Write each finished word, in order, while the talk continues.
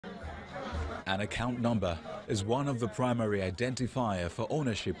An account number is one of the primary identifier for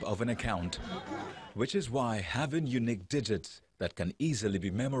ownership of an account, which is why having unique digits that can easily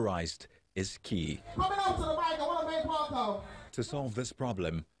be memorized is key. Coming up to the mic, I want to make welcome. To solve this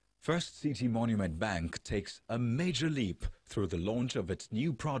problem, First City Monument Bank takes a major leap through the launch of its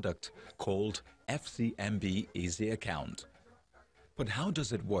new product called FCMB Easy Account. But how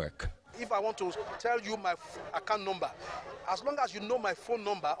does it work? If I want to tell you my account number, as long as you know my phone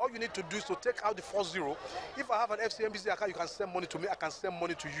number, all you need to do is to take out the 40. If I have an FCMB account, you can send money to me, I can send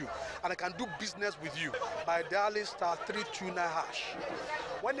money to you. And I can do business with you by dialing *329#.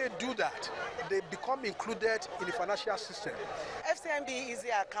 When they do that, they become included in the financial system. FCMB Easy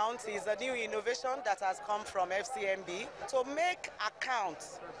Account is a new innovation that has come from FCMB to make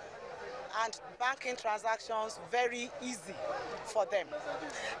accounts and banking transactions very easy for them.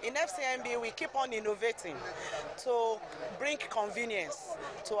 In FCMB, we keep on innovating to bring convenience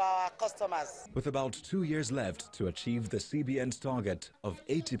to our customers. With about 2 years left to achieve the CBN's target of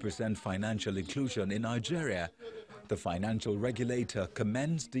 80% financial inclusion in Nigeria, the financial regulator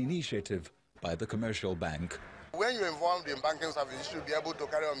commends the initiative by the commercial bank. When you're involved in banking service, you should be able to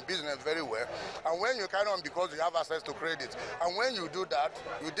carry on business very well. And when you carry on because you have access to credit, and when you do that,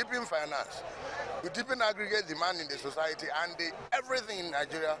 you deepen finance, you deepen aggregate demand in the society, and everything in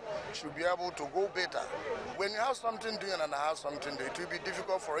Nigeria should be able to go better. When you have something doing and I have something doing, it will be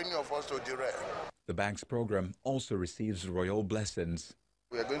difficult for any of us to derail. The bank's program also receives royal blessings.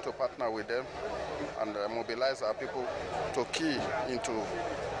 We are going to partner with them and mobilize our people to key into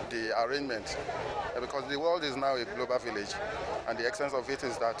the arrangement, because the world is now a global village, and the essence of it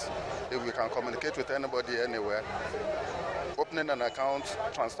is that if we can communicate with anybody anywhere, opening an account,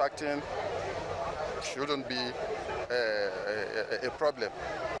 transacting shouldn't be a problem.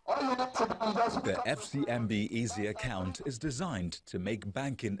 The FCMB Easy Account is designed to make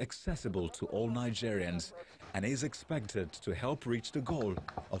banking accessible to all Nigerians and is expected to help reach the goal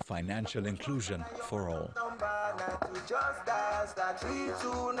of financial inclusion for all.